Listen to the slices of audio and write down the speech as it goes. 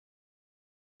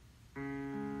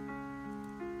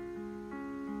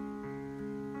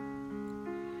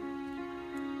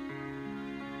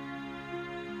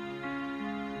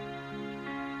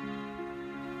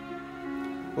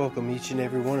Welcome each and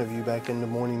every one of you back into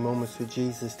Morning Moments with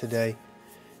Jesus today.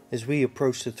 As we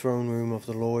approach the throne room of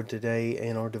the Lord today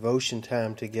and our devotion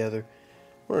time together,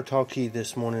 I want to talk to you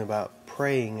this morning about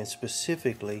praying, and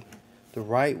specifically the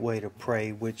right way to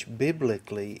pray, which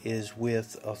biblically is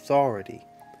with authority.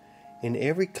 In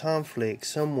every conflict,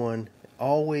 someone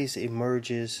always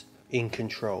emerges in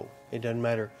control. It doesn't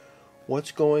matter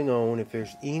what's going on. If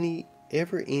there's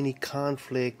ever any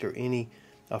conflict or any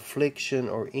affliction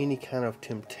or any kind of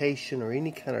temptation or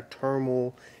any kind of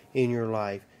turmoil in your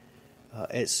life,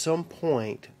 at some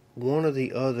point one or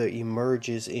the other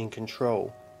emerges in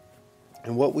control.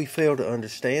 And what we fail to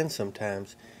understand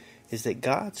sometimes is that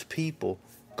God's people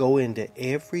go into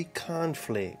every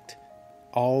conflict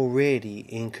already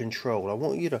in control. I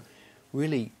want you to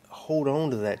really hold on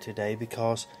to that today,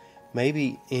 because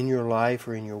maybe in your life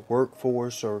or in your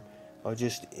workforce or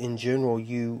just in general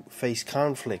you face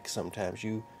conflict sometimes.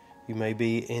 You may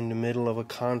be in the middle of a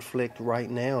conflict right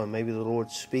now, and maybe the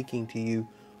Lord's speaking to you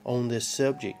on this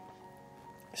subject.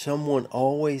 Someone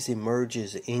always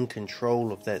emerges in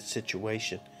control of that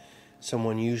situation.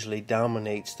 Someone usually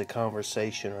dominates the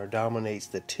conversation or dominates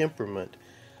the temperament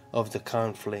of the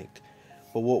conflict.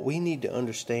 But what we need to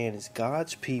understand is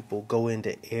God's people go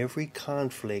into every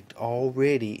conflict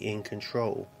already in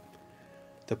control.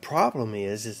 The problem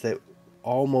is that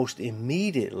almost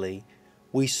immediately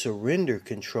we surrender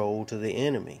control to the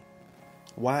enemy.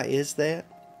 Why is that?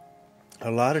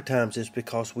 A lot of times it's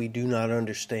because we do not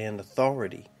understand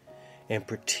authority, and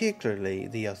particularly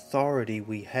the authority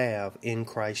we have in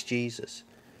Christ Jesus.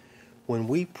 When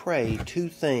we pray, two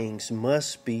things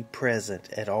must be present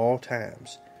at all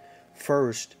times.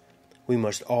 First, we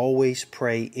must always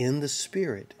pray in the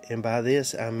Spirit, and by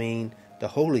this I mean the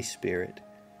Holy Spirit.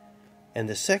 And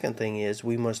the second thing is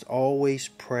we must always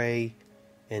pray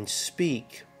and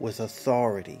speak with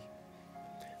authority.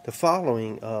 The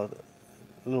following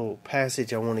little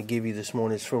passage I want to give you this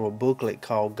morning is from a booklet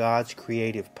called God's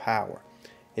Creative Power.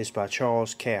 It's by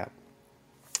Charles Capp.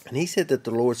 And he said that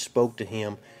the Lord spoke to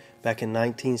him back in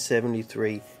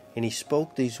 1973, and he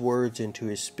spoke these words into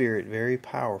his spirit, very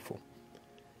powerful.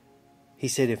 He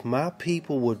said, "If my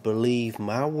people would believe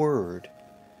my word,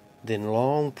 then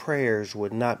long prayers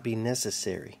would not be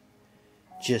necessary.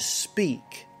 Just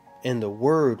speak, and the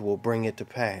word will bring it to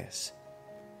pass.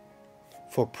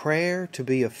 For prayer to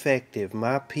be effective,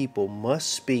 my people must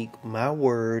speak my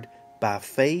word by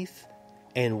faith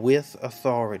and with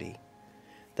authority.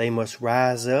 They must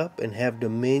rise up and have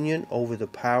dominion over the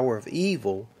power of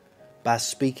evil by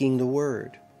speaking the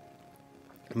word.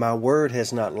 My word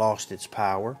has not lost its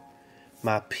power.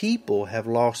 My people have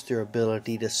lost their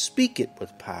ability to speak it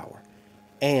with power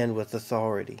and with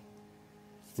authority.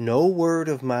 No word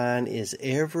of mine is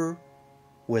ever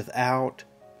without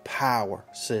power,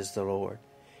 says the Lord.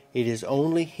 It is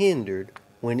only hindered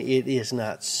when it is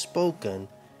not spoken,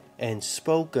 and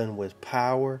spoken with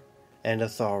power and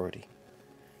authority."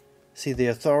 See, the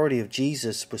authority of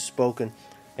Jesus was spoken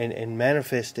and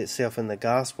manifested itself in the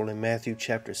gospel in Matthew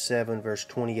chapter 7, verse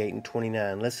 28 and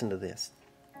 29. Listen to this.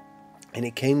 "And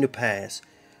it came to pass,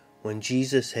 when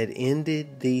Jesus had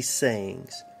ended these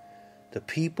sayings, the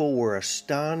people were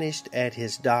astonished at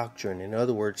his doctrine," in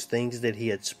other words, things that he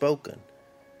had spoken,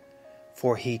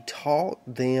 "for he taught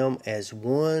them as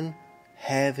one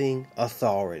having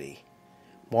authority."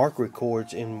 Mark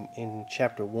records in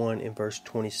chapter 1 in verse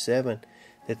 27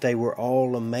 that they were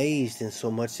all amazed, in so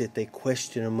much that they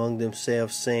questioned among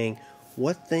themselves, saying,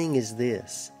 "What thing is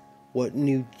this? What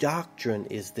new doctrine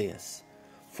is this?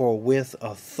 For with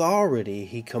authority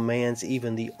he commands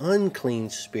even the unclean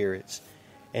spirits,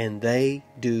 and they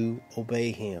do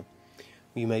obey him."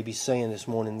 You may be saying this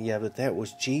morning, "Yeah, but that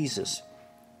was Jesus."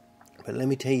 But let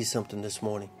me tell you something this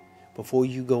morning. Before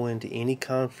you go into any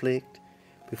conflict,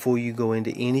 before you go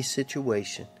into any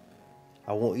situation,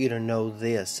 I want you to know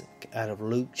this out of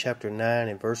Luke chapter 9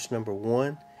 and verse number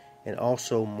 1, and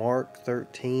also Mark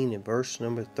 13 and verse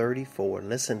number 34.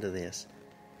 Listen to this.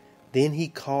 "Then he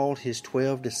called his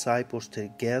 12 disciples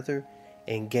together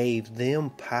and gave them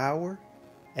power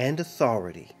and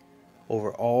authority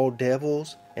over all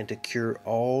devils and to cure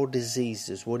all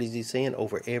diseases." What is he saying?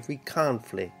 Over every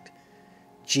conflict,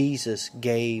 Jesus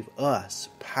gave us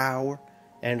power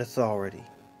and authority.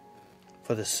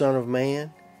 "For the Son of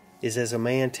Man is as a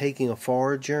man taking a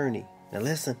far journey," now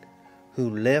listen, "who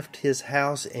left his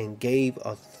house and gave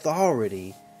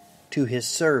authority to his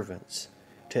servants,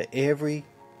 to every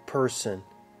person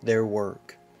their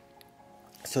work."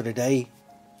 So today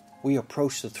we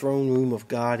approach the throne room of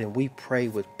God and we pray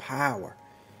with power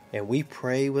and we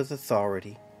pray with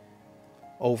authority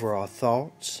over our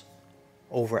thoughts,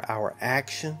 over our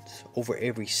actions, over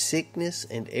every sickness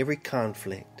and every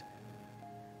conflict.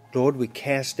 Lord, we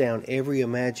cast down every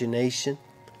imagination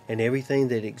and everything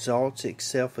that exalts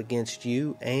itself against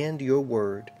you and your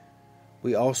word.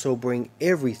 We also bring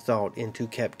every thought into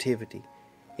captivity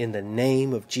in the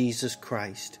name of Jesus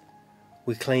Christ.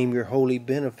 We claim your holy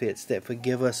benefits that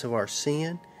forgive us of our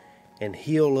sin and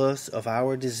heal us of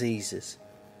our diseases.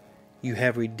 You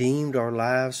have redeemed our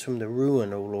lives from the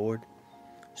ruin, O Lord.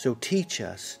 So teach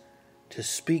us to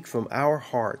speak from our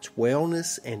hearts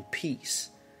wellness and peace.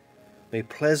 May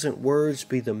pleasant words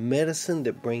be the medicine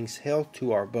that brings health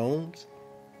to our bones.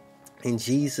 In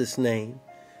Jesus' name,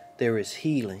 there is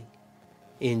healing.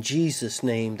 In Jesus'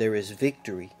 name, there is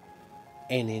victory.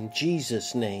 And in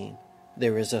Jesus' name,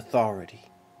 there is authority.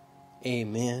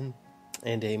 Amen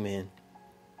and amen.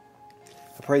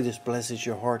 I pray this blesses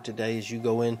your heart today as you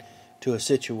go into a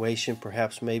situation,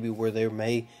 perhaps maybe where there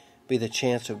may be the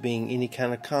chance of being any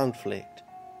kind of conflict.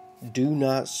 Do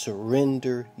not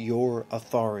surrender your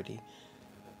authority.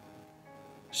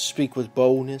 Speak with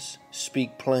boldness,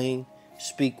 speak plain,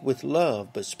 speak with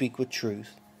love, but speak with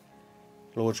truth.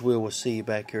 Lord's will, we'll see you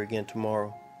back here again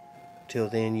tomorrow. Till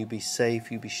then, you be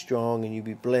safe, you be strong, and you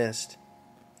be blessed.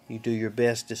 You do your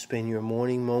best to spend your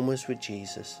morning moments with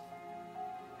Jesus.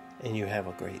 And you have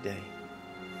a great day.